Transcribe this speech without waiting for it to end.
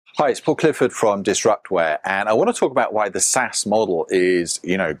Hi, it's Paul Clifford from Disruptware, and I want to talk about why the SaaS model is,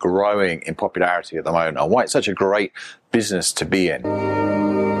 growing in popularity at the moment, and why it's such a great business to be in.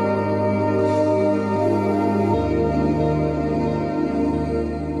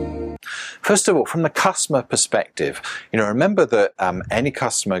 First of all, from the customer perspective, remember that any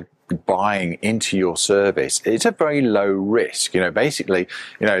customer buying into your service, it's a very low risk. Basically,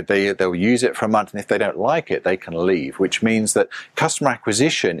 they'll use it for a month, and if they don't like it, they can leave, which means that customer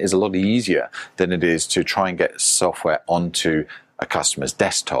acquisition is a lot easier than it is to try and get software onto a customer's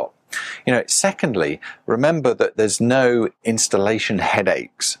desktop. Secondly, remember that there's no installation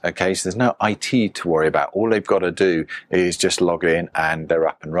headaches, okay? So there's no IT to worry about. All they've got to do is just log in and they're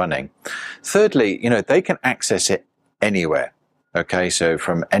up and running. Thirdly, they can access it anywhere, okay? So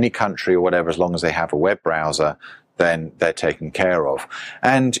from any country or whatever, as long as they have a web browser, then they're taken care of.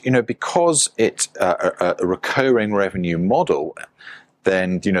 And, because it's a recurring revenue model,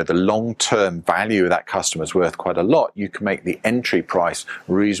 then, the long-term value of that customer is worth quite a lot. You can make the entry price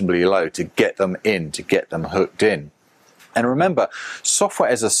reasonably low to get them in, to get them hooked in. And remember, software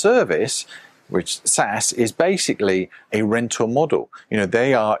as a service, which SaaS, is basically a rental model.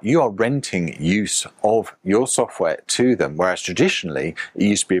 You are renting use of your software to them, whereas traditionally it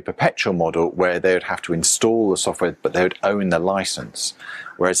used to be a perpetual model where they would have to install the software, but they would own the license.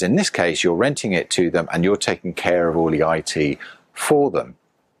 Whereas in this case, you're renting it to them and you're taking care of all the IT for them.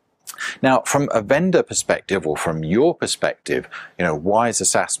 Now, from a vendor perspective, or from your perspective, why is the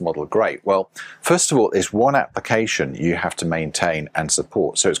SaaS model great? Well, first of all, there's one application you have to maintain and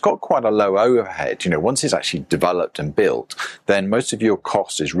support. So it's got quite a low overhead. Once it's actually developed and built, then most of your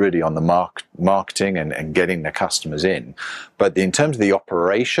cost is really on the marketing and getting the customers in. But in terms of the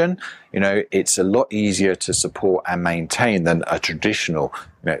operation, it's a lot easier to support and maintain than a traditional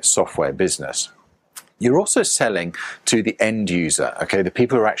software business. You're also selling to the end user, okay? The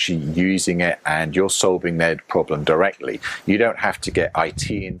people who are actually using it, and you're solving their problem directly. You don't have to get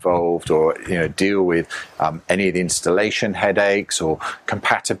IT involved or deal with any of the installation headaches or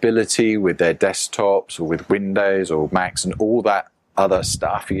compatibility with their desktops or with Windows or Macs and all that other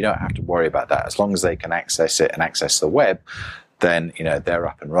stuff. You don't have to worry about that. As long as they can access it and access the web, then they're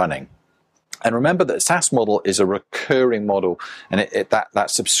up and running. And remember that SaaS model is a recurring model, and that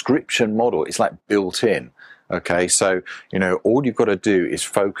subscription model is like built in. Okay, so all you've got to do is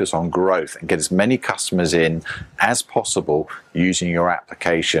focus on growth and get as many customers in as possible using your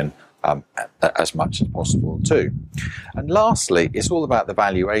application as much as possible too. And lastly, it's all about the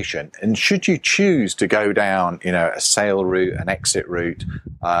valuation. And should you choose to go down, a sale route, an exit route,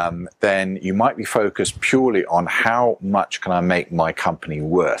 then you might be focused purely on how much can I make my company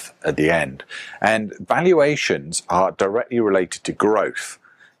worth at the end. And valuations are directly related to growth.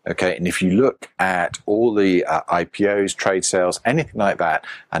 Okay, and if you look at all the IPOs, trade sales, anything like that,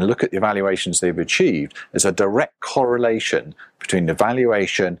 and look at the valuations they've achieved, there's a direct correlation between the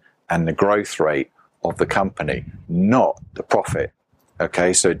valuation and the growth rate of the company, not the profit.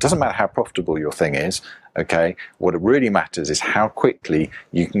 Okay, so it doesn't matter how profitable your thing is. Okay, what it really matters is how quickly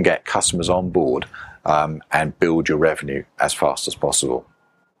you can get customers on board and build your revenue as fast as possible.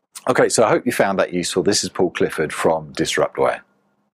 Okay, so I hope you found that useful. This is Paul Clifford from Disruptware.